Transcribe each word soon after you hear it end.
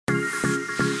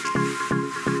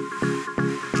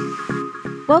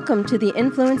Welcome to the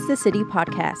Influence the City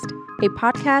podcast, a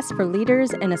podcast for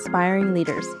leaders and aspiring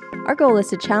leaders. Our goal is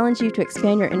to challenge you to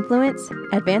expand your influence,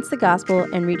 advance the gospel,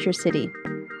 and reach your city.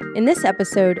 In this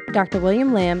episode, Dr.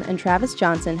 William Lamb and Travis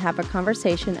Johnson have a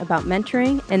conversation about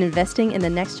mentoring and investing in the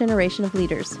next generation of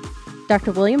leaders.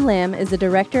 Dr. William Lamb is the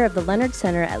director of the Leonard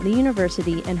Center at Lee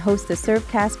University and hosts the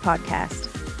Servecast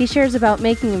podcast. He shares about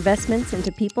making investments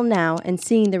into people now and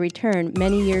seeing the return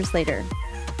many years later.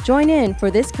 Join in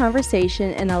for this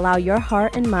conversation and allow your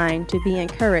heart and mind to be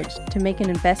encouraged to make an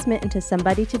investment into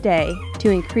somebody today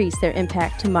to increase their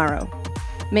impact tomorrow.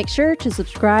 Make sure to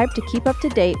subscribe to keep up to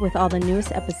date with all the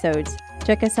newest episodes.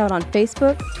 Check us out on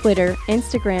Facebook, Twitter,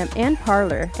 Instagram, and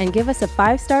Parler, and give us a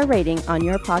 5-star rating on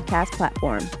your podcast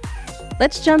platform.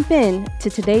 Let's jump in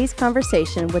to today's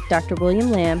conversation with Dr.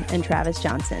 William Lamb and Travis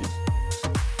Johnson.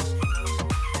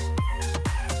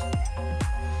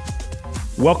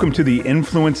 Welcome to the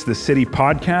Influence the City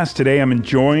podcast. Today I'm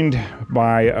joined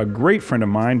by a great friend of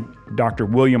mine, Dr.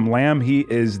 William Lamb. He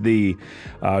is the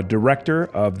director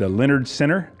of the Leonard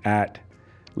Center at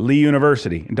Lee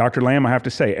University. And Dr. Lamb, I have to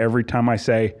say, every time I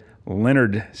say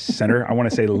Leonard Center, I want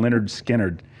to say Leonard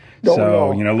Skinnard.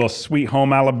 So, a little Sweet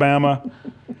Home Alabama.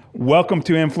 Welcome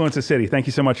to Influence the City. Thank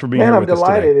you so much for being here with us today.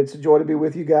 Man, I'm delighted. It's a joy to be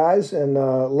with you guys and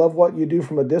love what you do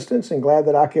from a distance and glad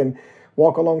that I can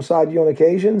walk alongside you on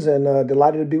occasions and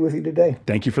delighted to be with you today.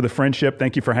 Thank you for the friendship.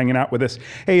 Thank you for hanging out with us.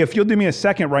 Hey, if you'll do me a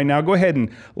second right now, go ahead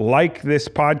and like this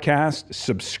podcast,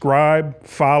 subscribe,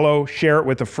 follow, share it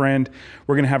with a friend.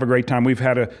 We're going to have a great time. We've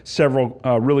had several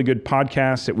really good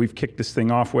podcasts that we've kicked this thing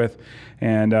off with,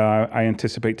 and I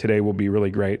anticipate today will be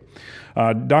really great.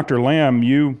 Dr. Lamb,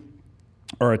 you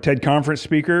are a TED conference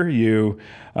speaker. You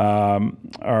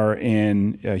are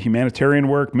in humanitarian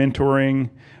work, mentoring,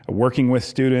 working with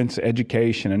students,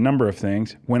 education, a number of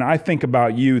things. When I think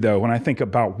about you, though, when I think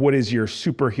about what is your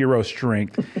superhero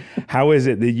strength, how is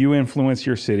it that you influence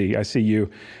your city? I see you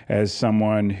as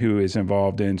someone who is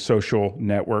involved in social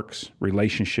networks,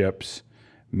 relationships,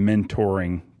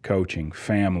 mentoring, coaching,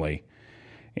 family,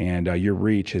 and your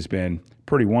reach has been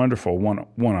pretty wonderful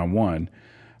one-on-one.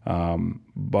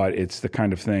 But it's the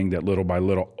kind of thing that little by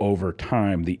little over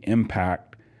time, the impact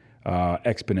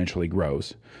exponentially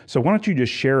grows. So why don't you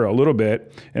just share a little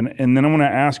bit, and then I want to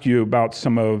ask you about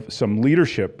some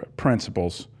leadership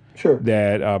principles. Sure.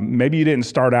 That maybe you didn't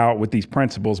start out with these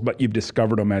principles, but you've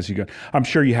discovered them as you go. I'm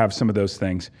sure you have some of those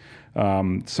things.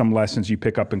 Some lessons you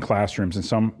pick up in classrooms, and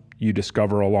some you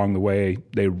discover along the way.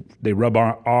 They rub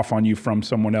off on you from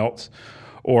someone else.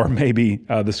 Or maybe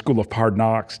the School of Hard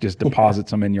Knocks just deposits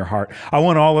them in your heart. I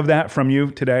want all of that from you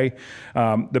today.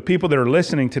 The people that are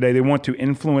listening today, they want to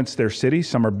influence their city.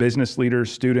 Some are business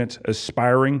leaders, students,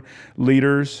 aspiring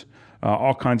leaders,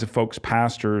 all kinds of folks,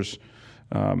 pastors,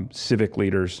 civic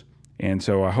leaders. And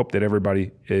so I hope that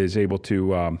everybody is able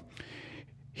to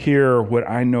hear what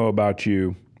I know about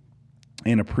you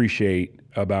and appreciate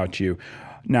about you.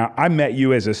 Now, I met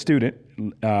you as a student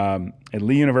at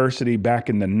Lee University back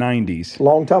in the 90s.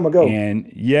 Long time ago.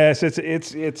 And yes,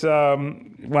 it's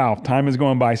wow, time is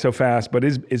going by so fast, but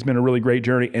it's been a really great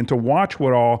journey. And to watch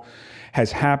what all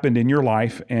has happened in your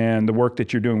life and the work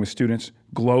that you're doing with students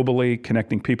globally,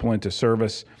 connecting people into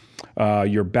service,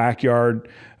 your backyard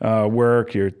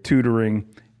work, your tutoring.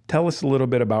 Tell us a little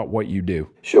bit about what you do.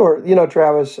 Sure.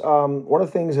 Travis, one of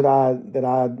the things that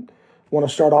I want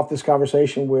to start off this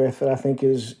conversation with that I think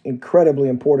is incredibly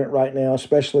important right now,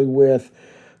 especially with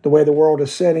the way the world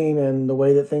is setting and the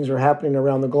way that things are happening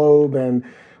around the globe and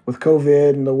with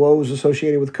COVID and the woes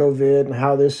associated with COVID and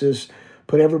how this has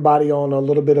put everybody on a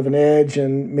little bit of an edge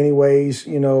in many ways.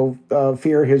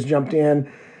 Fear has jumped in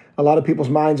a lot of people's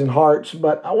minds and hearts.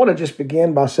 But I want to just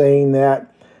begin by saying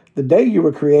that the day you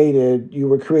were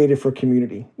created for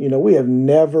community. We have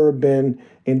never been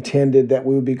intended that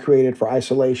we would be created for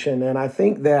isolation. And I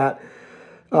think that,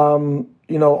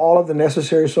 all of the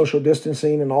necessary social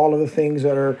distancing and all of the things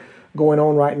that are going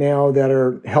on right now that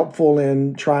are helpful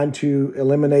in trying to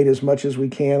eliminate as much as we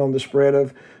can on the spread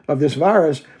of this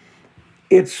virus,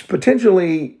 it's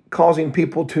potentially causing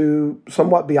people to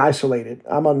somewhat be isolated.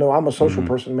 I'm a social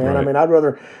person, man. Right. I mean, I'd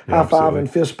rather high five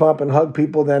and fist pump and hug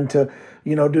people than to,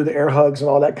 do the air hugs and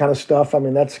all that kind of stuff. I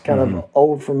mean, that's kind of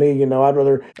old for me. I'd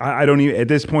rather. I don't even, at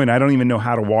this point, I don't even know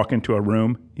how to walk into a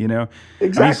room,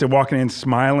 Exactly. I'm used to walking in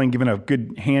smiling, giving a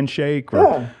good handshake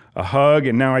or a hug,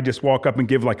 and now I just walk up and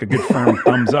give like a good firm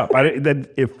thumbs up.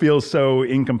 It feels so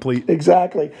incomplete.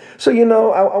 Exactly. So,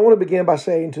 I want to begin by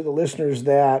saying to the listeners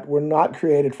that we're not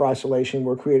created for isolation.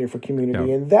 We're created for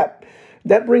community. And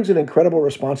that brings an incredible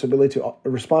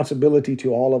responsibility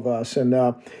to all of us.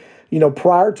 And,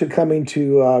 prior to coming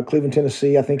to Cleveland,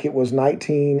 Tennessee, I think it was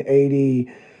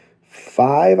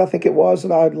 1985, I think it was,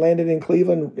 that I landed in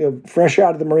Cleveland, fresh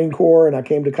out of the Marine Corps, and I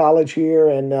came to college here,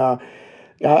 and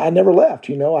I never left.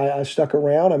 I stuck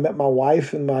around. I met my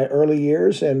wife in my early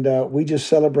years, and we just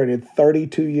celebrated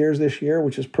 32 years this year,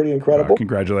 which is pretty incredible.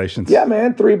 Congratulations. Yeah,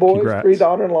 man. 3 boys, Congrats. 3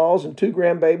 daughter-in-laws, and 2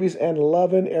 grandbabies, and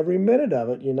loving every minute of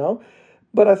it,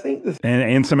 But I think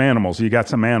and some animals. You got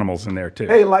some animals in there too.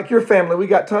 Hey, like your family, we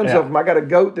got tons of them. I got a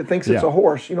goat that thinks it's a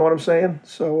horse. You know what I'm saying?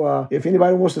 So if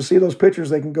anybody wants to see those pictures,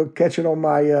 they can go catch it on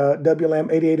my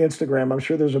WLAM88 Instagram. I'm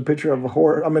sure there's a picture of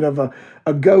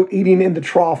a goat eating in the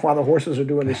trough while the horses are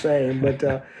doing the same. But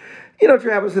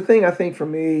Travis, the thing I think for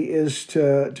me is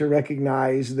to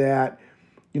recognize that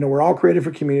we're all created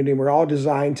for community, and we're all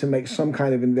designed to make some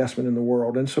kind of investment in the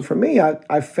world. And so for me,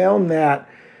 I found that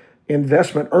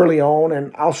investment early on,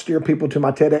 and I'll steer people to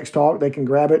my TEDx talk. They can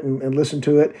grab it and listen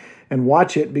to it and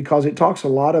watch it, because it talks a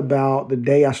lot about the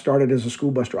day I started as a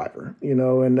school bus driver,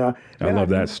 and I love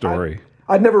that story.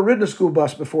 I'd never ridden a school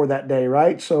bus before that day,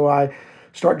 right? So I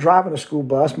start driving a school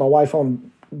bus. My wife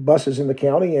owned buses in the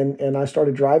county, and I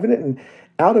started driving it, and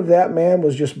out of that, man,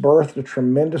 was just birthed a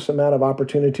tremendous amount of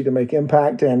opportunity to make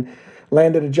impact, and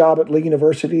landed a job at Lee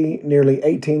University nearly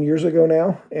 18 years ago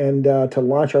now, and to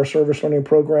launch our service learning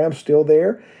program, still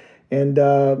there. And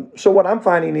so what I'm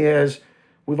finding is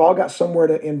we've all got somewhere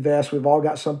to invest. We've all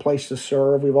got some place to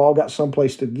serve. We've all got some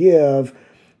place to give.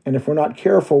 And if we're not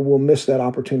careful, we'll miss that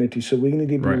opportunity. So we need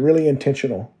to be really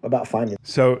intentional about finding it.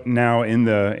 So now in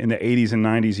the 80s and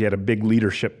 90s, you had a big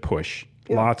leadership push.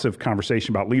 Yeah. Lots of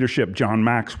conversation about leadership. John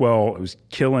Maxwell was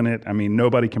killing it. I mean,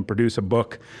 nobody can produce a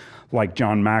book like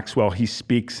John Maxwell. He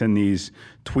speaks in these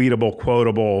tweetable,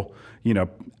 quotable,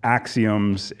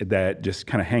 axioms that just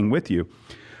kind of hang with you.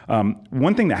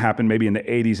 One thing that happened maybe in the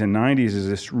 80s and 90s is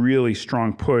this really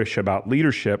strong push about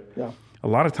leadership. Yeah. A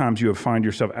lot of times you would find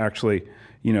yourself actually,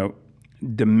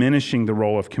 diminishing the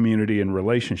role of community and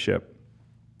relationship.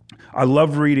 I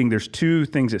love reading. There's 2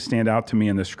 things that stand out to me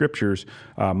in the scriptures: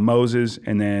 Moses,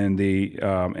 and then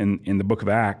in the book of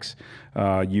Acts,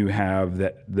 you have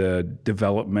the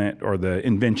development or the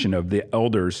invention of the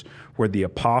elders, where the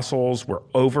apostles were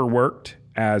overworked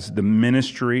as the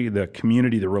ministry, the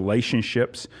community, the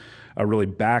relationships really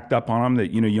backed up on them.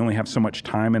 That you only have so much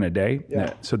time in a day.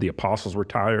 Yeah. So the apostles were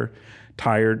tired.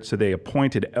 So they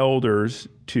appointed elders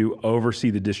to oversee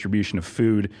the distribution of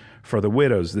food for the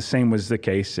widows. The same was the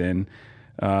case in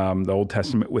the Old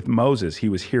Testament with Moses. He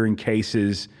was hearing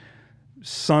cases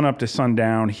sun up to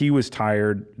sundown. He was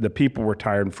tired. The people were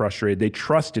tired and frustrated. They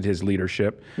trusted his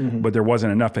leadership, but there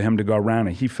wasn't enough of him to go around,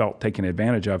 and he felt taken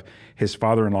advantage of. His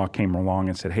father-in-law came along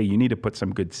and said, hey, you need to put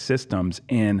some good systems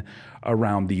in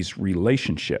around these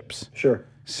relationships. Sure.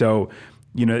 So,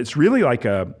 it's really like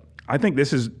I think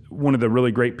this is one of the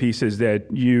really great pieces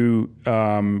that you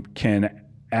can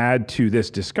add to this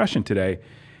discussion today,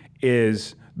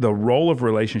 is the role of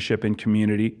relationship in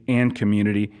community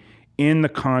in the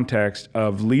context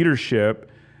of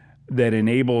leadership that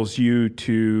enables you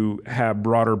to have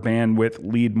broader bandwidth,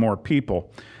 lead more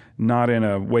people, not in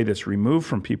a way that's removed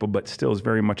from people, but still is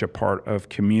very much a part of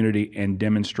community and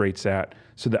demonstrates that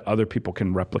so that other people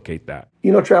can replicate that.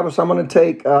 Travis, I'm going to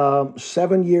take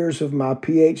 7 years of my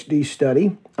PhD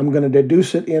study. I'm going to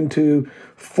deduce it into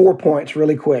 4 points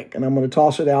really quick, and I'm going to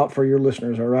toss it out for your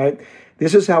listeners, all right?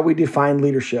 This is how we define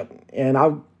leadership.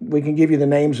 And we can give you the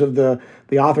names of the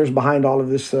authors behind all of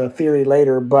this theory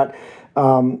later, but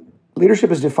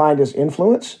leadership is defined as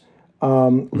influence.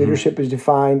 Leadership is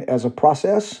defined as a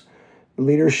process.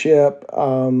 Leadership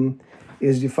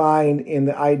is defined in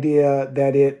the idea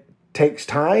that it takes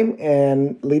time,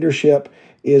 and leadership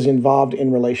is involved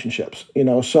in relationships.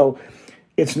 So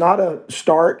it's not a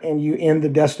start and you end the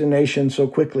destination so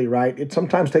quickly, right? It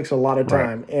sometimes takes a lot of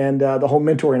time. Right. And the whole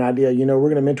mentoring idea, we're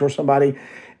going to mentor somebody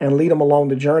and lead them along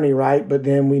the journey, right? But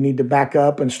then we need to back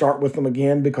up and start with them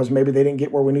again because maybe they didn't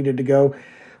get where we needed to go.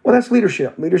 Well, that's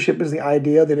leadership. Leadership is the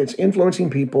idea that it's influencing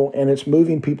people and it's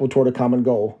moving people toward a common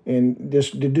goal. And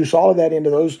just deduce all of that into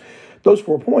those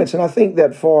 4 points. And I think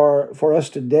that for us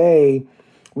today,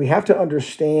 we have to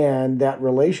understand that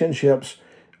relationships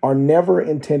are never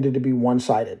intended to be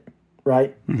one-sided,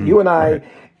 right? Mm-hmm. You and I, right.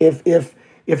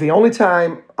 if the only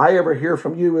time I ever hear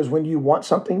from you is when you want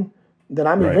something, then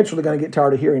I'm right. eventually going to get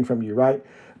tired of hearing from you, right?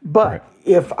 But right.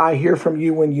 if I hear from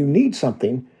you when you need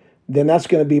something, then that's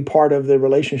going to be part of the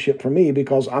relationship for me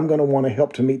because I'm going to want to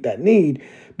help to meet that need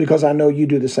because I know you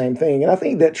do the same thing. And I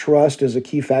think that trust is a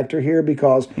key factor here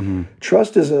because mm-hmm.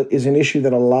 trust is an issue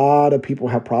that a lot of people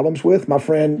have problems with. My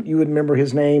friend, you would remember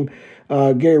his name,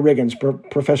 Gary Riggins,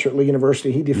 professor at Lee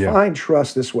University. He defined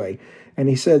trust this way. And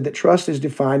he said that trust is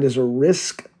defined as a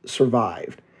risk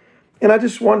survived. And I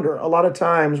just wonder, a lot of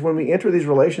times when we enter these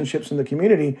relationships in the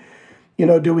community,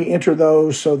 do we enter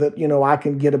those so that, I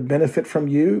can get a benefit from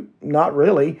you? Not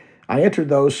really. I entered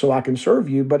those so I can serve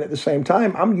you. But at the same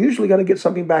time, I'm usually going to get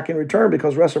something back in return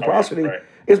because reciprocity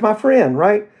is my friend,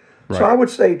 right? So I would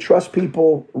say trust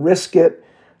people, risk it,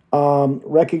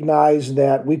 recognize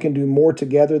that we can do more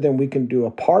together than we can do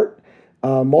apart.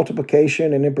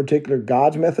 Multiplication, and in particular,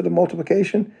 God's method of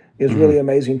multiplication is really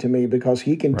amazing to me because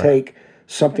he can take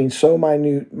something so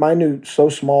minute, so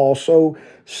small, so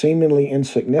seemingly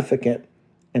insignificant,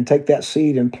 and take that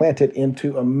seed and plant it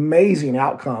into amazing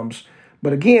outcomes.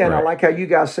 But again, I like how you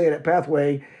guys say it at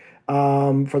Pathway,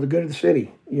 for the good of the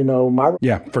city.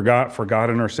 For God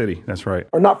in our city. That's right.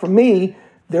 Or not for me.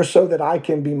 They're so that I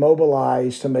can be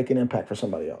mobilized to make an impact for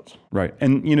somebody else. Right.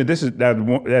 And,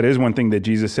 that is one thing that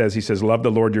Jesus says. He says, love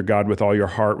the Lord your God with all your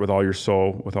heart, with all your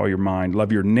soul, with all your mind.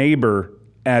 Love your neighbor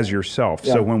as yourself.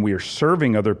 Yeah. So when we are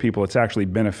serving other people, it's actually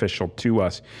beneficial to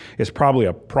us. It's probably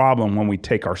a problem when we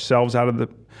take ourselves out of the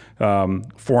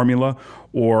formula,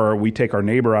 or we take our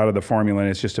neighbor out of the formula and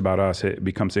it's just about us. It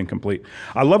becomes incomplete.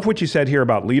 I love what you said here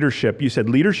about leadership. You said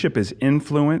leadership is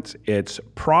influence, it's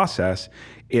process,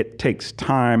 it takes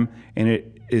time, and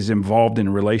it is involved in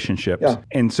relationships. Yeah.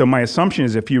 And so my assumption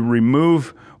is if you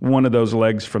remove one of those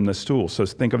legs from the stool, so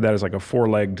think of that as like a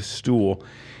four-legged stool,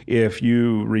 if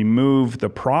you remove the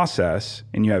process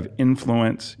and you have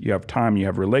influence, you have time, you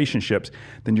have relationships,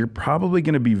 then you're probably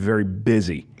going to be very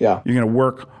busy. Yeah. You're going to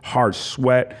work hard,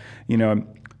 sweat,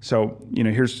 So,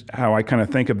 here's how I kind of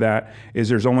think of that is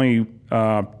there's only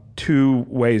two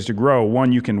ways to grow.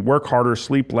 One, you can work harder,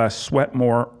 sleep less, sweat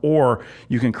more, or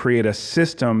you can create a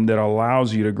system that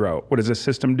allows you to grow. What does a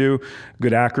system do?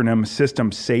 Good acronym.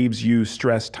 System saves you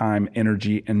stress, time,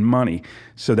 energy, and money.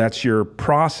 So that's your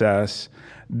process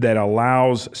that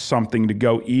allows something to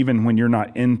go even when you're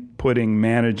not inputting,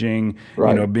 managing,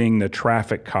 being the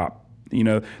traffic cop.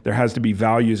 There has to be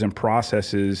values and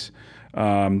processes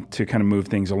to kind of move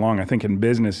things along. I think in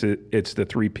business, it's the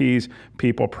 3 Ps: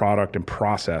 people, product, and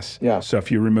process. Yeah. So if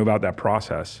you remove out that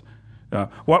process,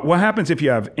 what happens if you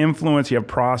have influence, you have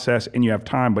process, and you have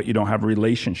time, but you don't have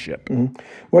relationship? Mm-hmm.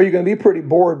 Well, you're going to be pretty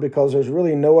bored because there's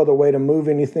really no other way to move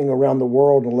anything around the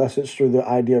world unless it's through the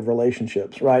idea of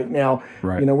relationships. Right now,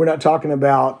 we're not talking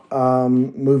about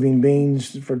moving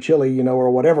beans for chili, or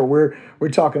whatever. We're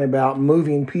talking about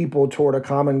moving people toward a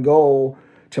common goal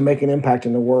to make an impact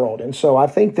in the world. And so I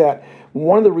think that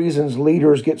one of the reasons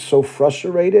leaders get so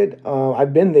frustrated,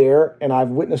 I've been there and I've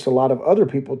witnessed a lot of other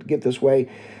people get this way,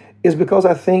 is because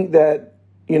I think that,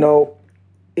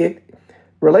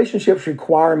 relationships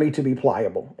require me to be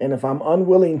pliable. And if I'm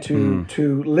unwilling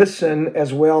to listen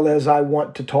as well as I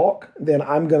want to talk, then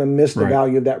I'm going to miss the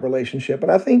value of that relationship.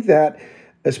 And I think that,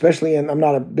 especially I'm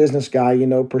not a business guy,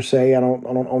 per se. I don't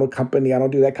own a company. I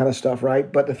don't do that kind of stuff, right?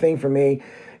 But the thing for me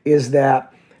is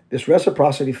that this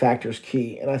reciprocity factor is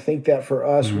key. And I think that for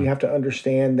us, we have to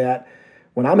understand that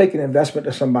when I make an investment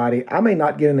to somebody, I may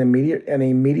not get an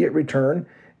immediate return,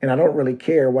 and I don't really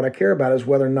care. What I care about is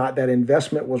whether or not that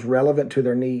investment was relevant to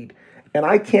their need. And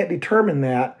I can't determine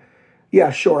that.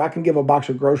 Yeah, sure, I can give a box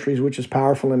of groceries, which is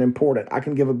powerful and important. I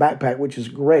can give a backpack, which is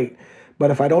great.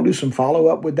 But if I don't do some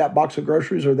follow-up with that box of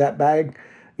groceries or that bag,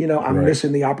 I'm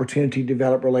missing the opportunity to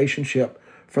develop relationship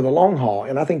for the long haul.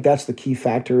 And I think that's the key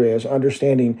factor, is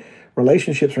understanding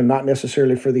relationships are not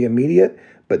necessarily for the immediate,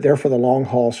 but they're for the long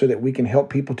haul so that we can help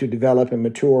people to develop and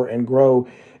mature and grow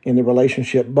in the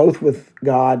relationship, both with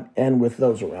God and with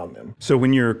those around them. So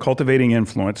when you're cultivating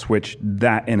influence, which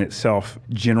that in itself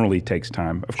generally takes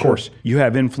time, of course, you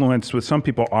have influence with some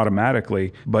people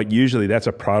automatically, but usually that's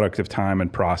a product of time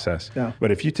and process. Yeah. But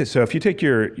if you take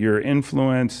your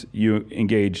influence, you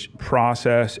engage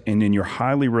process, and then you're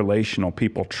highly relational,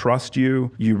 people trust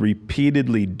you, you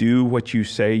repeatedly do what you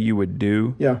say you would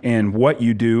do, and what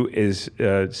you do is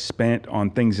spent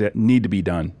on things that need to be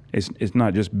done. It's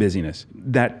not just busyness.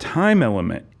 That time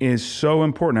element is so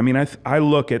important. I mean, I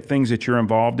look at things that you're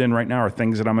involved in right now, or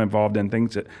things that I'm involved in,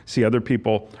 things that see other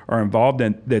people are involved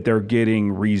in, that they're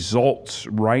getting results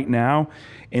right now,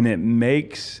 and it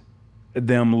makes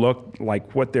them look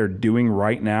like what they're doing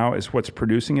right now is what's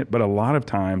producing it. But a lot of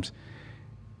times,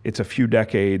 it's a few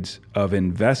decades of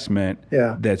investment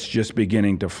that's just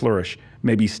beginning to flourish.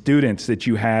 Maybe students that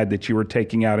you were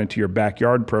taking out into your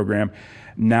backyard program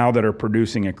now that are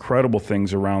producing incredible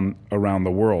things around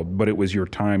the world. But it was your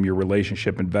time, your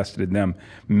relationship invested in them,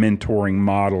 mentoring,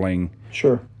 modeling,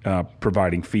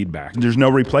 providing feedback. There's no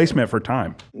replacement for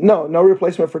time. No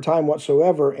replacement for time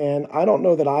whatsoever. And I don't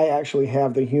know that I actually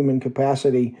have the human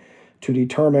capacity to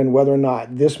determine whether or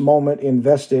not this moment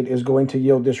invested is going to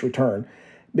yield this return.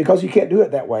 Because you can't do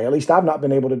it that way. At least I've not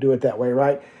been able to do it that way,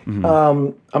 right?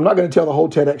 I'm not going to tell the whole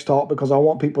TEDx talk because I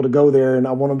want people to go there and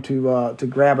I want them to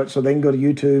grab it so they can go to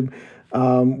YouTube,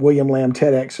 William Lamb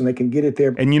TEDx, and they can get it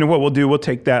there. And you know what we'll do? We'll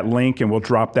take that link and we'll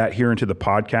drop that here into the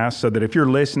podcast so that if you're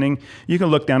listening, you can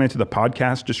look down into the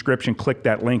podcast description, click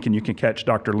that link, and you can catch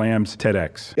Dr. Lamb's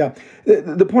TEDx. Yeah.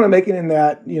 The point I'm making in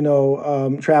that,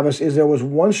 Travis, is there was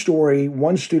one story,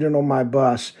 one student on my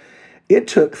bus. It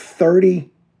took 30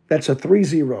 That's a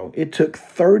 3-0. It took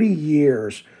 30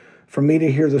 years for me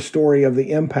to hear the story of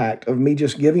the impact of me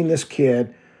just giving this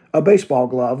kid a baseball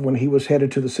glove when he was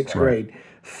headed to the sixth grade.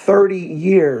 30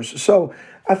 years. So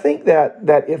I think that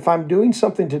if I'm doing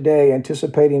something today,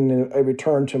 anticipating a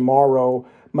return tomorrow,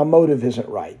 my motive isn't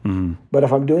right. But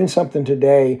if I'm doing something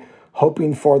today,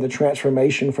 hoping for the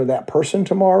transformation for that person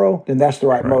tomorrow, then that's the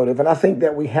right motive. And I think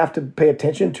that we have to pay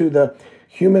attention to the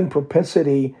human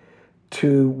propensity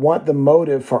to want the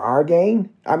motive for our gain.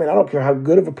 I mean, I don't care how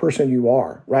good of a person you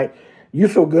are, right? You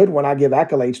feel good when I give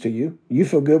accolades to you. You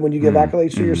feel good when you give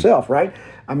accolades to yourself, right?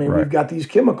 I mean, we've got these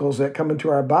chemicals that come into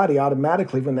our body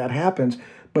automatically when that happens.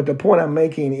 But the point I'm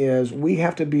making is we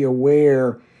have to be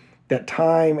aware that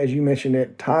time, as you mentioned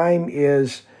it, time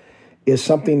is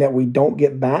something that we don't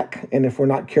get back. And if we're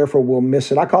not careful, we'll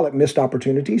miss it. I call it missed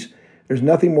opportunities. There's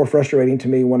nothing more frustrating to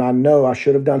me when I know I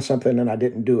should have done something and I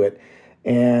didn't do it.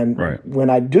 And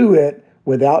when I do it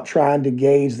without trying to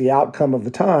gauge the outcome of the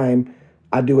time,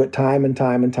 I do it time and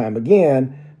time and time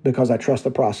again because I trust the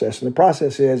process. And the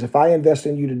process is if I invest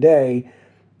in you today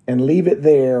and leave it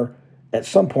there, at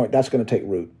some point that's going to take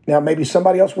root. Now, maybe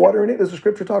somebody else watering it, as the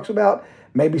scripture talks about.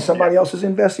 Maybe somebody else is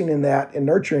investing in that and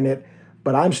nurturing it,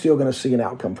 but I'm still going to see an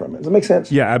outcome from it. Does that make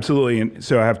sense? Yeah, absolutely. And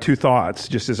so I have two thoughts,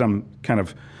 just as I'm kind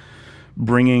of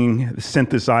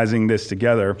synthesizing this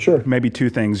together. Sure. Maybe two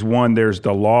things. One, there's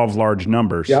the law of large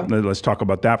numbers. Yeah. Let's talk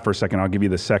about that for a second. I'll give you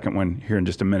the second one here in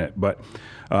just a minute. But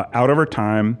out over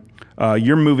time,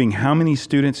 you're moving how many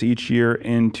students each year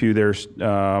into their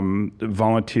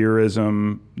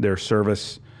volunteerism, their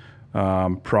service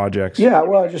projects? Yeah,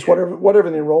 well, just whatever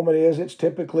the enrollment is, it's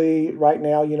typically right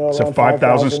now, around So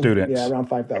 5,000 students. Yeah, around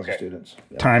 5,000 students.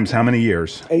 Yeah. Times how many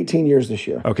years? 18 years this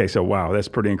year. Okay, so wow, that's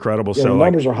pretty incredible. Yeah, so the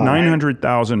numbers are high.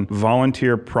 900,000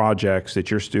 volunteer projects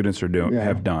that your students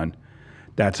have done.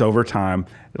 That's over time.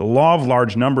 The law of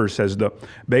large numbers says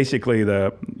basically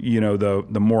the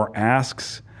more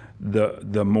asks,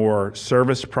 the more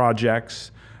service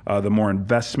projects, the more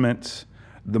investments,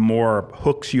 the more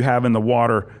hooks you have in the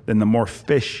water, then the more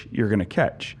fish you're going to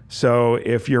catch. So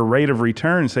if your rate of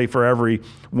return, say for every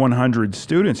 100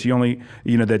 students, you only,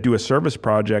 that do a service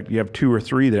project, you have 2 or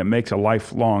 3 that it makes a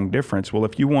lifelong difference. Well,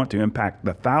 if you want to impact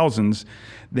the thousands,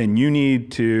 then you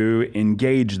need to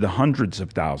engage the hundreds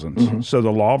of thousands. So the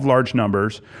law of large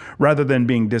numbers, rather than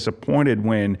being disappointed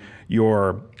when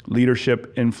your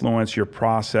leadership influence, your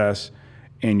process,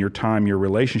 and your time, your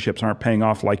relationships aren't paying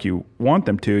off like you want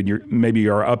them to, and maybe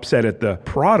you're upset at the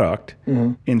product.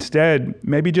 Instead,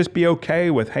 maybe just be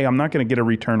okay with, hey, I'm not going to get a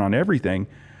return on everything,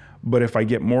 but if I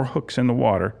get more hooks in the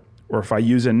water, or if I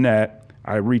use a net,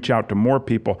 I reach out to more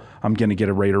people, I'm going to get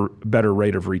a better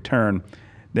rate of return.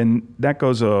 Then that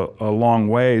goes a long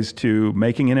ways to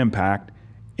making an impact,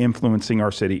 influencing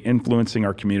our city, influencing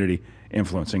our community,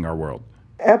 influencing our world.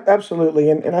 Absolutely.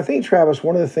 And I think, Travis,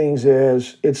 one of the things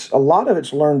is a lot of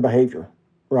it's learned behavior,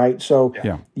 right? So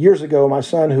years ago, my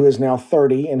son, who is now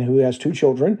 30 and who has 2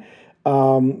 children,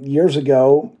 years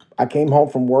ago, I came home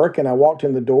from work and I walked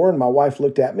in the door and my wife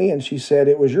looked at me and she said,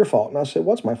 "It was your fault." And I said,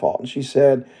 "What's my fault?" And she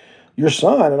said, "Your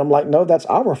son." And I'm like, "No, that's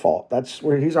our fault. That's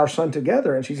where he's our son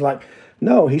together." And she's like,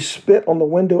 "No, he spit on the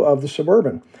window of the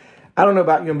Suburban." I don't know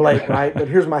about you and Blake, right? But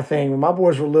here's my thing. When my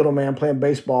boys were little, man, playing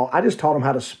baseball, I just taught them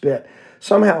how to spit.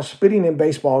 Somehow spitting and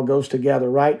baseball goes together,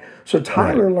 right? So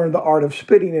Tyler learned the art of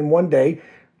spitting, and one day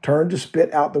turned to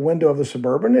spit out the window of the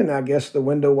Suburban, and I guess the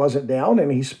window wasn't down,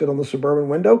 and he spit on the Suburban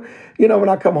window. When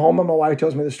I come home and my wife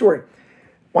tells me the story,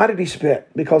 why did he spit?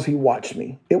 Because he watched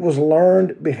me. It was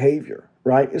learned behavior,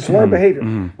 right? It's learned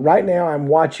behavior. Right now I'm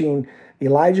watching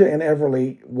Elijah and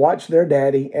Everly watch their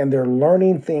daddy, and they're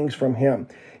learning things from him.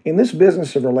 In this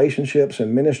business of relationships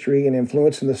and ministry and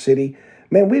influence in the city,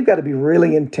 man, we've got to be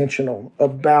really intentional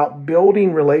about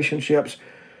building relationships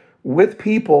with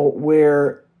people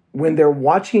where when they're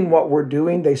watching what we're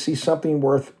doing, they see something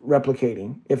worth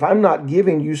replicating. If I'm not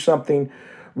giving you something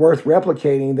worth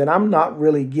replicating, then I'm not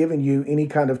really giving you any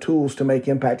kind of tools to make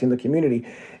impact in the community.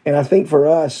 And I think for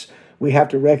us, we have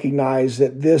to recognize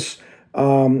that this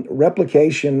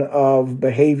replication of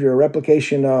behavior,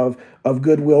 replication of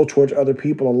goodwill towards other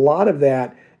people, a lot of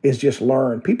that is just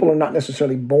learned. People are not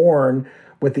necessarily born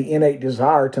with the innate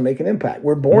desire to make an impact.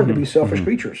 We're born to be selfish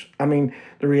creatures. I mean,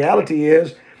 the reality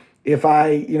is, if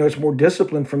it's more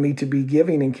disciplined for me to be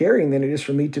giving and caring than it is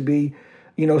for me to be,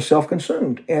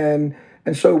 self-consumed. And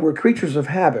so we're creatures of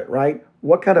habit, right?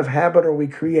 What kind of habit are we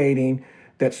creating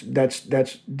that's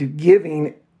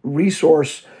giving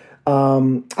resource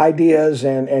ideas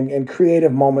and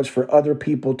creative moments for other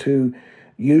people to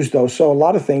use those? So a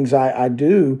lot of things I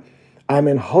do, I'm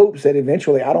in hopes that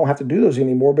eventually I don't have to do those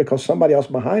anymore because somebody else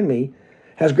behind me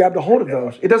has grabbed a hold of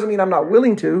those. It doesn't mean I'm not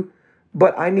willing to,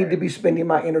 but I need to be spending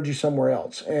my energy somewhere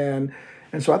else. And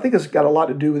so I think it's got a lot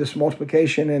to do with this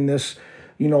multiplication, and this,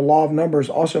 law of numbers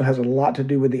also has a lot to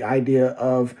do with the idea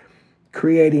of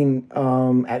creating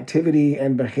activity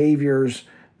and behaviors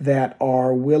that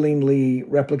are willingly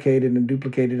replicated and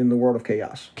duplicated in the world of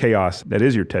chaos. Chaos. That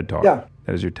is your TED Talk. Yeah.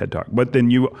 That is your TED Talk. But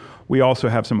then we also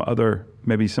have some other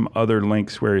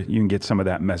links where you can get some of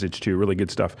that message too. Really good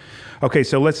stuff. Okay,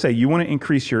 so let's say you want to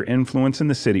increase your influence in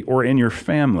the city or in your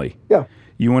family. Yeah.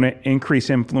 You want to increase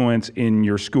influence in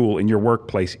your school, in your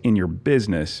workplace, in your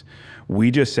business. We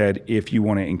just said if you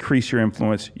want to increase your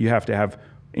influence, you have to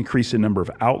increase the number of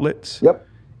outlets. Yep.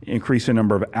 Increase the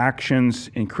number of actions,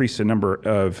 increase the number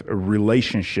of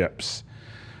relationships,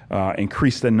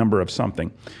 increase the number of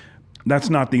something. That's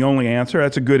not the only answer.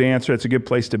 That's a good answer. It's a good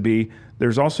place to be.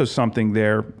 There's also something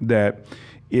there that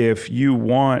if you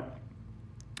want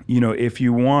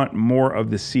more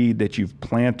of the seed that you've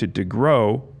planted to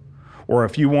grow, or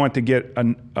if you want to get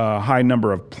a high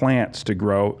number of plants to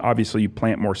grow, obviously you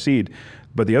plant more seed.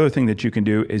 But the other thing that you can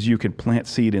do is you can plant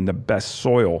seed in the best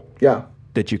soil. Yeah.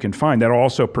 That you can find. That'll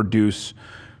also produce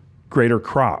greater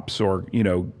crops or,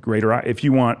 greater, if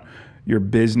you want your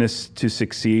business to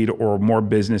succeed or more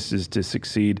businesses to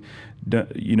succeed,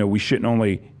 we shouldn't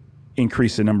only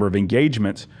increase the number of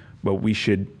engagements, but we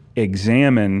should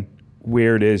examine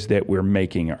where it is that we're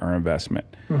making our investment.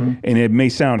 Mm-hmm. And it may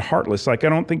sound heartless. Like, I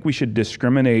don't think we should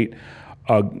discriminate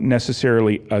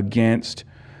necessarily against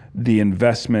the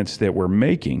investments that we're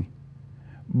making.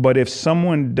 But if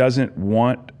someone doesn't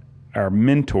want our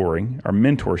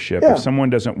mentorship, if someone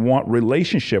doesn't want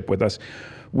relationship with us,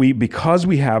 because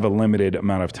we have a limited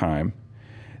amount of time,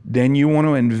 then you want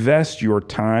to invest your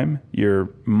time, your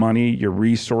money, your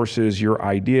resources, your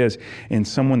ideas in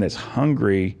someone that's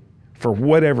hungry for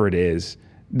whatever it is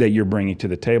that you're bringing to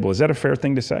the table. Is that a fair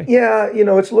thing to say? Yeah,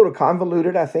 it's a little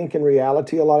convoluted, I think, in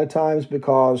reality a lot of times,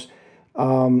 because,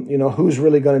 who's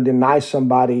really going to deny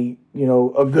somebody,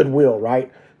 a goodwill, right?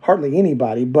 Hardly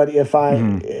anybody. But if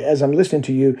as I'm listening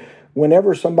to you,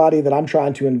 whenever somebody that I'm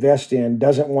trying to invest in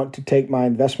doesn't want to take my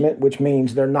investment, which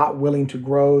means they're not willing to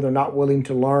grow, they're not willing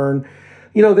to learn,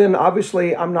 then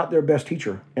obviously I'm not their best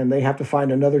teacher, and they have to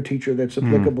find another teacher that's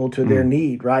applicable to their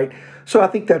need, right? So I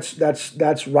think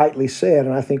that's rightly said,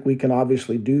 and I think we can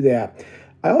obviously do that.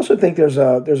 I also think there's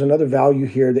another value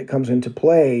here that comes into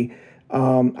play.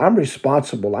 I'm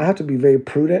responsible. I have to be very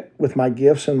prudent with my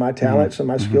gifts and my talents and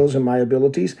my skills and my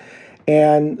abilities.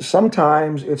 And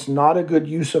sometimes it's not a good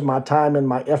use of my time and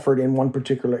my effort in one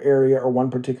particular area or one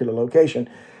particular location.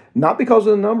 Not because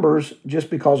of the numbers, just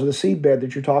because of the seedbed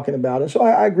that you're talking about. And so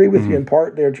I agree with you in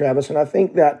part there, Travis. And I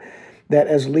think that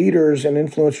as leaders and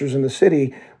influencers in the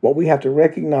city, what we have to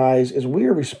recognize is we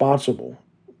are responsible.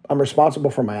 I'm responsible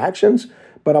for my actions,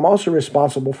 but I'm also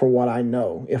responsible for what I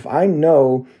know. If I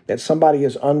know that somebody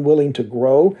is unwilling to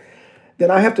grow,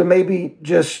 then I have to maybe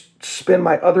just spend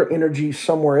my other energy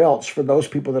somewhere else for those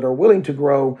people that are willing to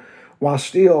grow, while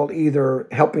still either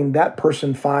helping that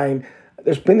person find.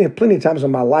 There's plenty of times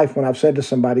in my life when I've said to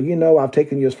somebody, I've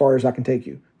taken you as far as I can take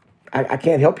you. I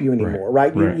can't help you anymore,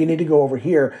 right? You need to go over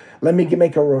here. Let me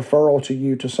make a referral to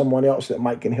you to someone else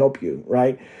that can help you,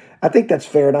 right? I think that's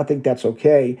fair, and I think that's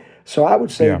okay. So I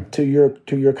would say to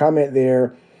your comment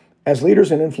there, as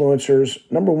leaders and influencers,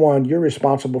 number one, you're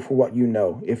responsible for what you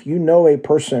know. If you know a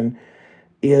person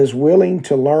is willing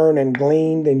to learn and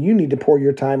glean, then you need to pour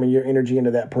your time and your energy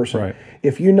into that person. Right.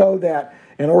 If you know that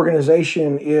an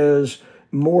organization is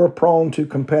more prone to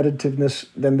competitiveness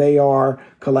than they are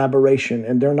collaboration,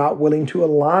 and they're not willing to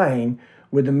align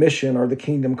with the mission or the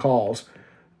kingdom calls,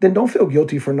 then don't feel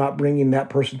guilty for not bringing that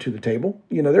person to the table.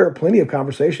 There are plenty of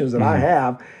conversations that I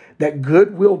have that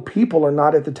good-willed people are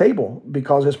not at the table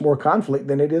because it's more conflict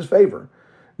than it is favor.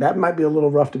 That might be a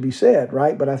little rough to be said,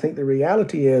 right? But I think the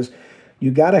reality is you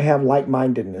got to have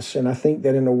like-mindedness. And I think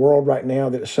that in a world right now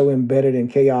that is so embedded in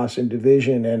chaos and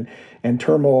division and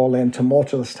turmoil and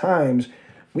tumultuous times,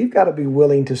 we've got to be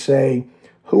willing to say,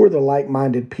 who are the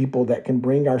like-minded people that can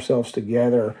bring ourselves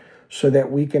together so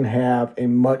that we can have a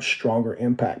much stronger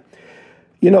impact?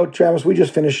 Travis, we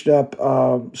just finished up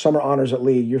Summer Honors at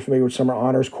Lee. You're familiar with Summer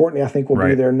Honors. Courtney, I think, will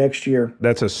be there next year.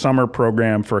 That's a summer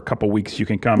program for a couple weeks. You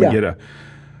can come and get a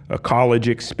college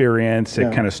experience.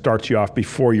 It kind of starts you off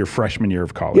before your freshman year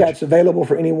of college. Yeah, it's available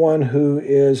for anyone who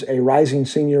is a rising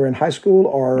senior in high school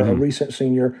or a recent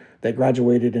senior that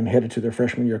graduated and headed to their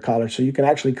freshman year of college. So you can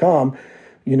actually come,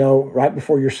 right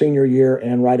before your senior year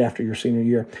and right after your senior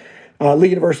year.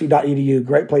 LeeUniversity.edu,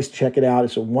 great place to check it out.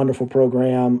 It's a wonderful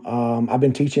program. I've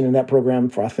been teaching in that program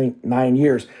for, I think, 9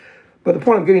 years. But the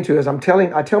point I'm getting to is I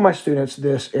tell my students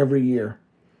this every year.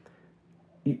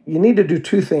 You need to do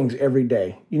two things every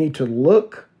day. You need to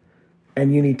look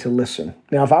and you need to listen.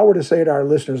 Now, if I were to say to our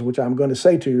listeners, which I'm going to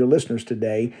say to your listeners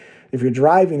today, if you're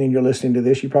driving and you're listening to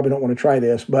this, you probably don't want to try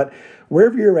this, but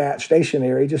wherever you're at,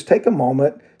 stationary, just take a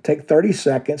moment, take 30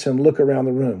 seconds and look around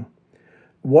the room.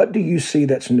 What do you see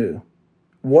that's new?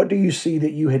 What do you see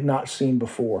that you had not seen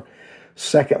before?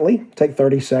 Secondly, take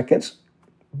 30 seconds.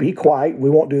 Be quiet. We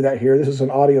won't do that here. This is an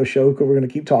audio show because we're going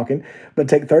to keep talking. But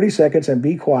take 30 seconds and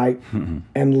be quiet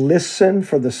and listen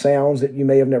for the sounds that you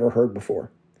may have never heard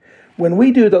before. When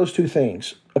we do those two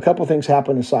things, a couple things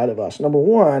happen inside of us. Number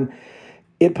one,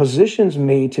 it positions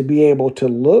me to be able to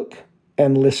look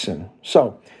and listen.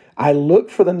 So I look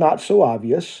for the not so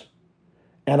obvious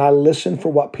and I listen for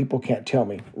what people can't tell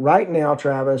me. Right now,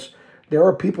 Travis, there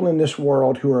are people in this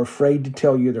world who are afraid to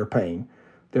tell you their pain.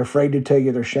 They're afraid to tell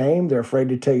you their shame. They're afraid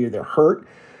to tell you their hurt.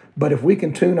 But if we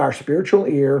can tune our spiritual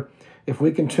ear, if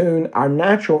we can tune our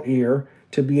natural ear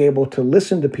to be able to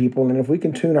listen to people, and if we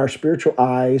can tune our spiritual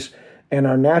eyes and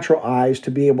our natural eyes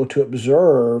to be able to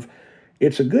observe,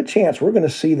 it's a good chance we're going to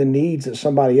see the needs that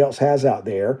somebody else has out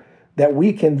there that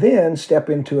we can then step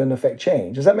into and affect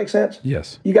change. Does that make sense?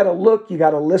 Yes. You got to look, you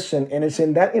got to listen, and it's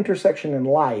in that intersection in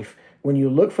life when you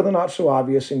look for the not so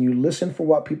obvious and you listen for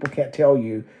what people can't tell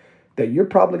you, that you're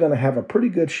probably going to have a pretty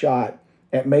good shot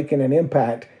at making an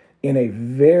impact in a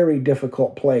very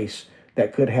difficult place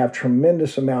that could have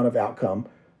tremendous amount of outcome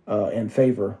in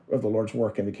favor of the Lord's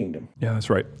work in the kingdom. Yeah, that's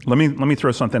right. Let me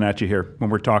throw something at you here when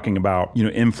we're talking about,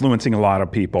 influencing a lot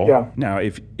of people. Yeah. Now,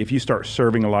 if you start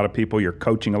serving a lot of people, you're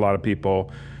coaching a lot of people,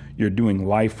 you're doing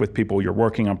life with people, you're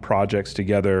working on projects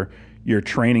together, you're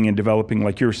training and developing,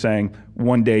 like you were saying,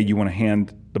 one day you want to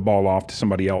hand the ball off to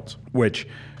somebody else, which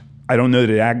I don't know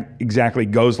that it exactly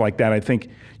goes like that. I think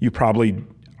you probably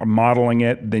are modeling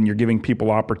it, then you're giving people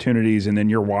opportunities, and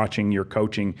then you're watching, you're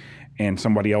coaching, and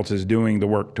somebody else is doing the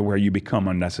work to where you become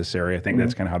unnecessary. I think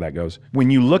that's kind of how that goes.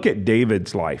 When you look at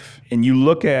David's life and you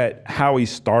look at how he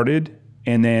started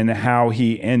and then how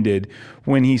he ended,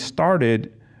 when he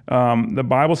started, the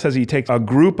Bible says he takes a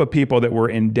group of people that were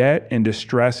in debt and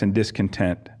distress and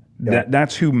discontent. Yeah.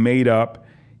 That's who made up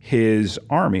his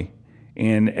army.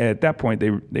 And at that point,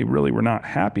 they really were not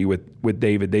happy with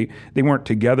David. They weren't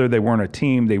together. They weren't a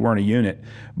team. They weren't a unit.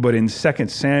 But in 2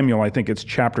 Samuel, I think it's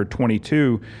chapter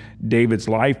 22, David's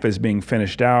life is being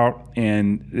finished out,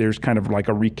 and there's kind of like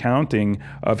a recounting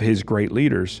of his great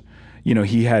leaders.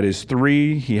 He had his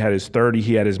 3, he had his 30,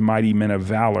 he had his mighty men of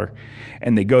valor.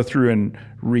 And they go through and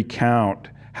recount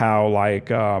how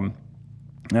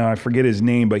I forget his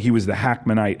name, but he was the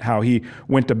Hakmonite, how he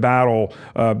went to battle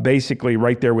basically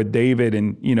right there with David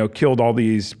and, killed all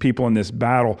these people in this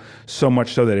battle, so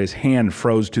much so that his hand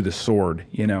froze to the sword,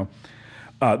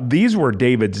 These were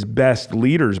David's best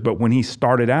leaders, but when he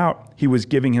started out, he was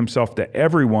giving himself to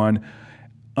everyone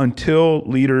until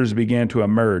leaders began to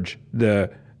emerge.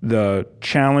 The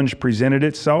challenge presented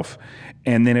itself,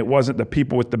 and then it wasn't the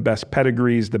people with the best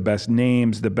pedigrees, the best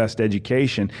names, the best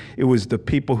education. It was the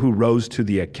people who rose to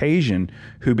the occasion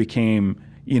who became,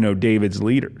 David's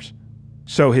leaders.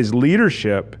 So his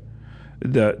leadership,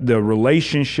 the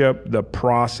relationship, the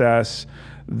process,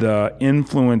 the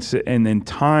influence, and then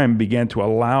time began to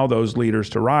allow those leaders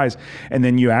to rise. And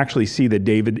then you actually see that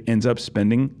David ends up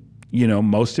spending,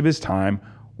 most of his time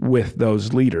with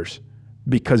those leaders,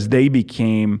 because they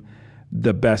became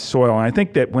the best soil. And I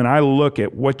think that when I look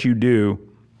at what you do,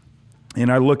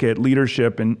 and I look at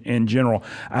leadership in general,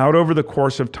 out over the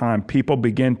course of time, people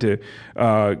begin to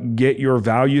get your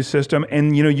value system,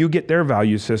 and you get their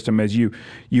value system as you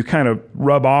kind of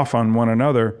rub off on one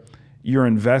another. Your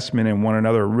investment in one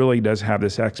another really does have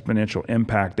this exponential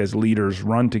impact as leaders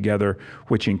run together,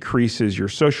 which increases your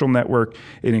social network.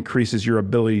 It increases your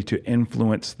ability to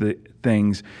influence the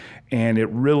things. And it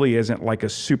really isn't like a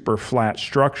super flat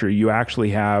structure. You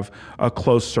actually have a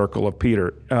close circle of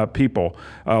people.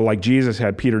 Like Jesus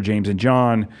had Peter, James, and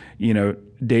John.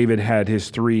 David had his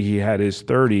 3, he had his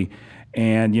 30.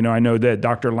 And, I know that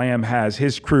Dr. Lamb has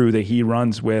his crew that he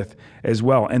runs with as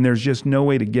well. And there's just no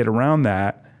way to get around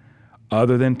that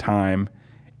other than time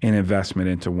and investment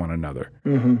into one another.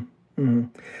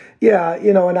 Yeah,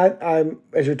 and I'm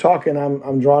as you're talking,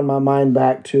 I'm drawing my mind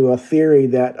back to a theory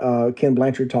that Ken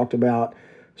Blanchard talked about,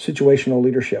 situational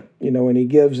leadership. And he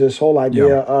gives this whole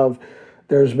idea of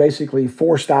there's basically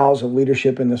four styles of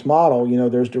leadership in this model.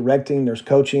 There's directing, there's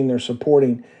coaching, there's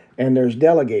supporting, and there's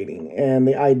delegating. And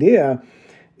the idea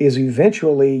is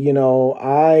eventually,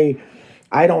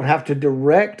 I don't have to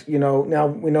direct. Now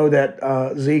we know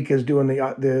that Zeke is doing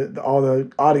the all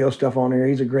the audio stuff on here.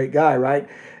 He's a great guy, right?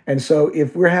 And so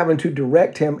if we're having to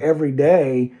direct him every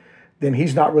day, then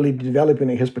he's not really developing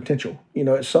his potential.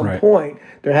 At some point,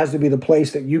 there has to be the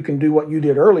place that you can do what you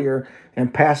did earlier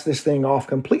and pass this thing off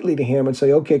completely to him and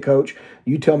say, okay, coach,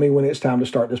 you tell me when it's time to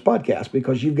start this podcast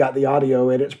because you've got the audio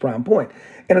at its prime point.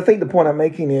 And I think the point I'm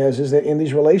making is that in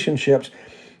these relationships,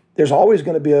 there's always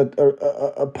going to be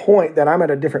a point that I'm at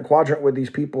a different quadrant with these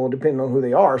people, depending on who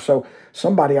they are. So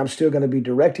somebody I'm still going to be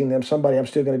directing them. Somebody I'm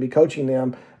still going to be coaching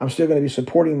them. I'm still going to be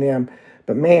supporting them.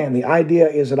 But man, the idea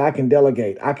is that I can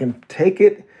delegate. I can take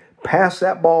it, pass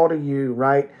that ball to you,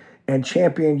 right, and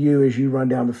champion you as you run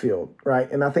down the field, right?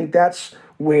 And I think that's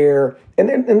where, and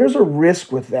there's a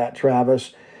risk with that,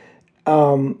 Travis.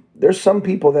 There's some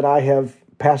people that I have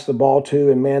passed the ball to,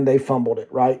 and man, they fumbled it,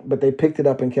 right? But they picked it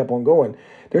up and kept on going.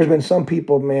 There's been some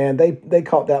people, man, they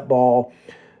caught that ball.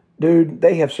 Dude,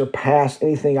 they have surpassed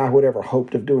anything I would ever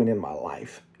hoped of doing in my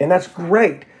life. And that's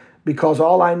great because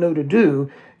all I know to do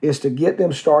is to get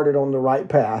them started on the right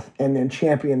path and then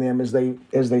champion them as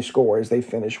they score, as they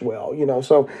finish well.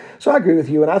 So I agree with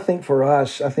you. And I think for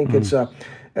us, I think it's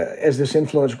as this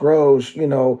influence grows,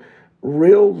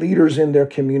 real leaders in their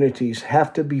communities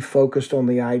have to be focused on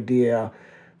the idea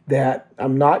that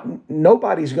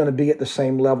nobody's going to be at the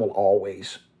same level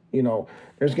always.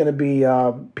 There's going to be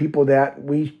people that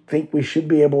we think we should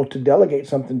be able to delegate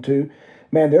something to.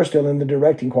 Man, they're still in the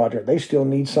directing quadrant. They still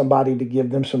need somebody to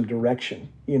give them some direction,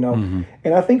 And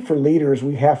I think for leaders,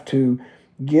 we have to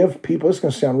give people, it's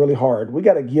going to sound really hard, we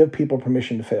got to give people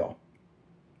permission to fail.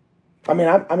 I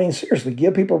mean, seriously,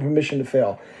 give people permission to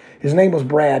fail. His name was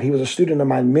Brad. He was a student of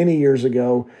mine many years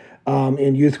ago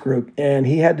in youth group, and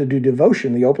he had to do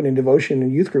devotion, the opening devotion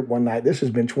in youth group one night. This has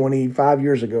been 25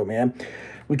 years ago, man.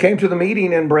 We came to the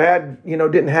meeting, and Brad,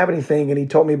 didn't have anything, and he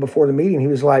told me before the meeting, he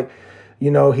was like,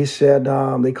 he said,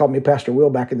 they called me Pastor Will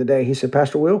back in the day. He said,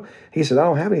 Pastor Will? He said, I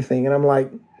don't have anything. And I'm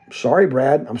like, sorry,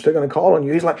 Brad, I'm still going to call on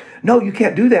you. He's like, no, you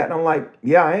can't do that. And I'm like,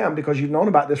 yeah, I am, because you've known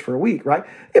about this for a week, right?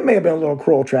 It may have been a little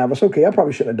cruel, Travis. Okay, I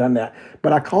probably shouldn't have done that.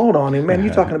 But I called on him. Man,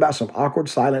 you're talking about some awkward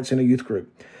silence in a youth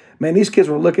group. Man, these kids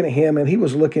were looking at him, and he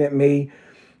was looking at me.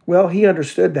 Well, he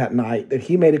understood that night that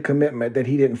he made a commitment that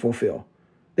he didn't fulfill.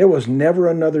 There was never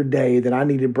another day that I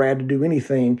needed Brad to do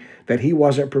anything that he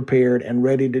wasn't prepared and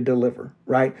ready to deliver,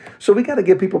 right? So we got to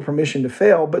give people permission to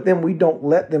fail, but then we don't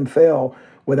let them fail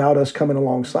without us coming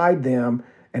alongside them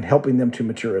and helping them to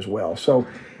mature as well. So,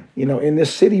 in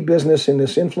this city business, in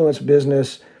this influence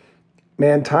business,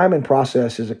 man, time and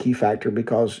process is a key factor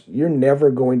because you're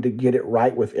never going to get it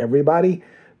right with everybody.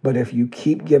 But if you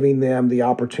keep giving them the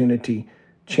opportunity,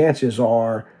 chances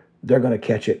are they're going to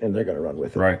catch it and they're going to run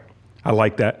with it. Right. I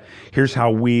like that. Here's how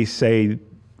we say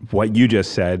what you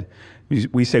just said.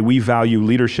 We say we value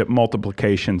leadership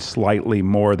multiplication slightly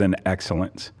more than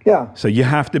excellence. Yeah. So you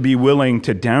have to be willing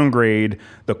to downgrade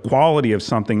the quality of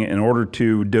something in order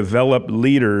to develop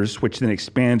leaders, which then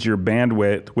expands your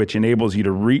bandwidth, which enables you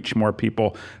to reach more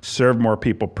people, serve more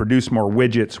people, produce more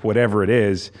widgets, whatever it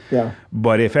is. Yeah.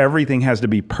 But if everything has to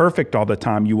be perfect all the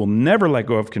time, you will never let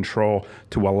go of control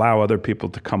to allow other people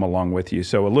to come along with you.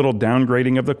 So a little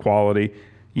downgrading of the quality,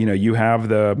 you have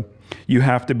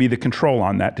to be the control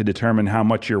on that to determine how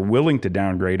much you're willing to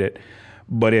downgrade it.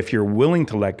 But if you're willing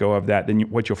to let go of that, then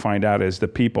what you'll find out is the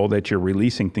people that you're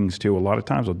releasing things to a lot of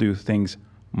times will do things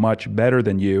much better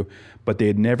than you, but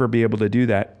they'd never be able to do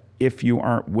that if you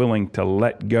aren't willing to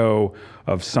let go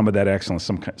of some of that excellence,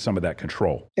 some of that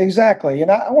control. Exactly.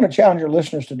 And I want to challenge your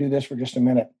listeners to do this for just a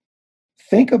minute.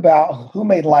 Think about who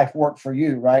made life work for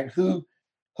you, right? Who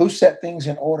set things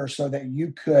in order so that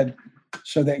you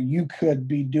could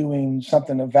be doing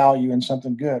something of value and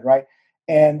something good, right?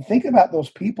 And think about those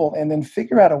people and then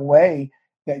figure out a way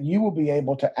that you will be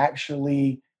able to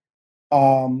actually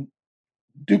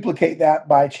duplicate that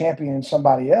by championing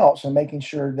somebody else and making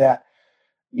sure that,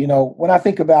 when I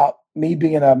think about me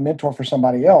being a mentor for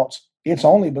somebody else, it's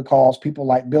only because people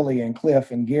like Billy and Cliff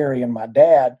and Gary and my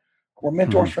dad were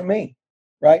mentors for me,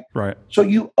 right? Right. So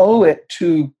you owe it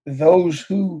to those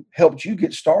who helped you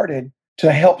get started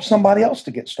to help somebody else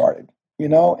to get started,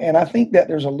 And I think that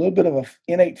there's a little bit of an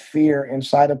innate fear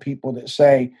inside of people that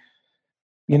say,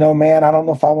 Man, I don't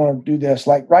know if I want to do this.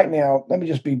 Like right now, let me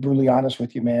just be brutally honest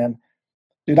with you, man.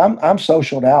 Dude, I'm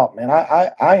socialed out, man.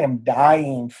 I am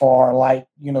dying for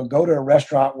go to a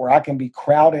restaurant where I can be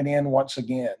crowded in once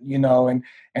again,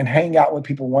 and hang out with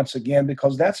people once again,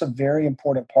 because that's a very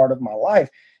important part of my life,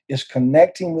 is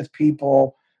connecting with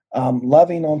people,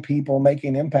 loving on people,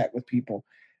 making impact with people.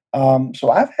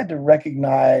 So I've had to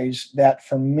recognize that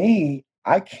for me,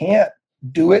 I can't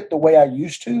do it the way I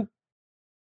used to,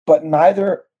 but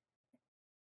neither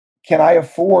can I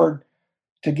afford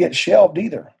to get shelved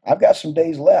either. I've got some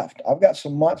days left. I've got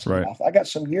some months left. I got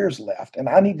some years left. And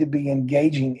I need to be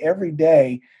engaging every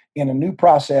day in a new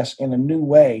process, in a new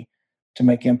way, to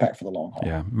make impact for the long haul.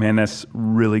 Yeah, man, that's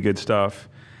really good stuff.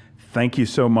 Thank you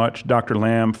so much, Dr.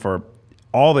 Lamb, for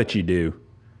all that you do.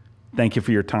 Thank you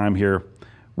for your time here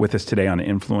with us today on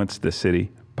Influence the City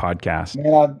podcast.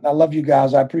 Man, I love you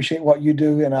guys. I appreciate what you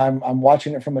do, and I'm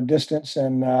watching it from a distance.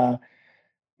 And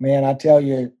man, I tell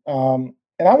you, and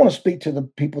I want to speak to the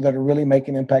people that are really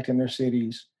making impact in their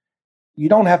cities. You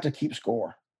don't have to keep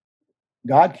score.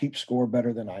 God keeps score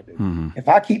better than I do. Mm-hmm. If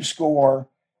I keep score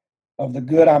of the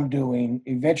good I'm doing,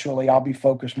 eventually I'll be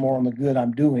focused more on the good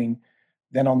I'm doing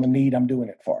than on the need I'm doing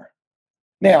it for.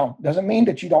 Now, doesn't mean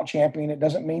that you don't champion it.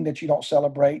 Doesn't mean that you don't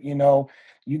celebrate. You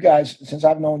guys, since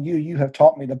I've known you, you have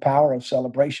taught me the power of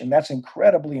celebration. That's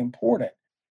incredibly important.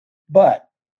 But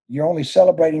you're only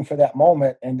celebrating for that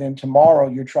moment, and then tomorrow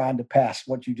you're trying to pass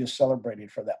what you just celebrated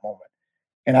for that moment.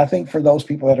 And I think for those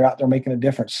people that are out there making a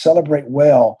difference, celebrate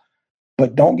well,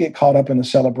 but don't get caught up in the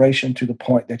celebration to the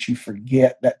point that you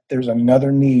forget that there's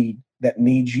another need that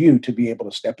needs you to be able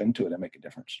to step into it and make a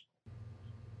difference.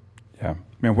 Yeah,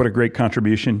 man, what a great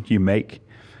contribution you make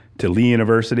to Lee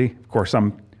University. Of course,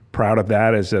 I'm proud of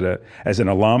that as an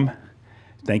alum.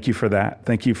 Thank you for that.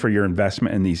 Thank you for your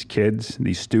investment in these kids,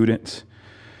 these students.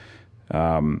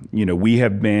 We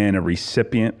have been a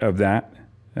recipient of that.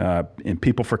 In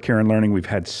People for Care and Learning, we've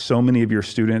had so many of your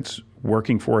students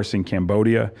working for us in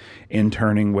Cambodia,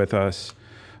 interning with us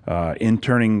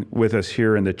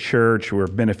here in the church. We're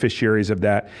beneficiaries of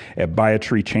that at Buy a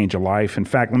Tree, Change a Life. In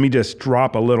fact, let me just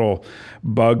drop a little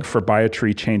bug for Buy a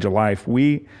Tree, Change a Life.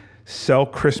 We sell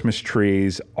Christmas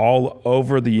trees all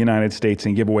over the United States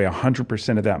and give away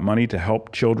 100% of that money to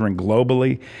help children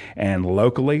globally and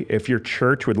locally. If your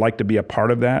church would like to be a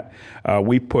part of that,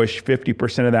 we push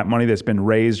 50% of that money that's been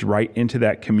raised right into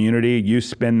that community. You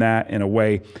spend that in a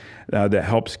way that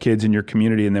helps kids in your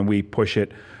community, and then we push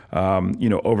it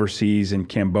overseas in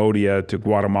Cambodia to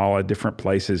Guatemala, different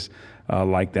places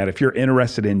like that. If you're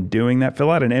interested in doing that,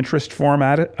 fill out an interest form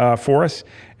for us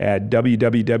at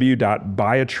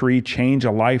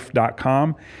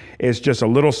www.buyatreechangealife.com. It's just a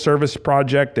little service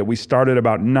project that we started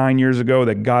about 9 years ago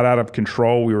that got out of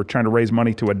control. We were trying to raise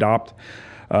money to adopt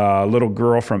a little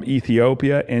girl from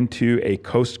Ethiopia into a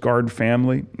Coast Guard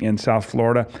family in South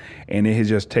Florida, and it has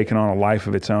just taken on a life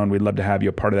of its own. We'd love to have you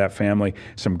a part of that family.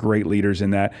 Some great leaders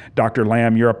in that. Dr.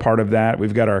 Lamb, you're a part of that.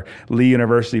 We've got our Lee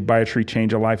University Buy a Tree,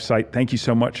 Change a Life site. Thank you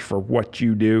so much for what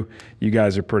you do. You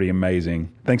guys are pretty amazing.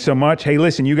 Thanks so much. Hey,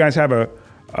 listen, you guys have a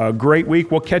great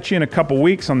week. We'll catch you in a couple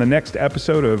weeks on the next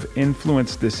episode of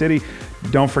Influence the City.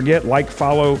 Don't forget, like,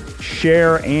 follow,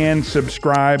 share, and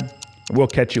subscribe. We'll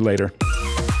catch you later.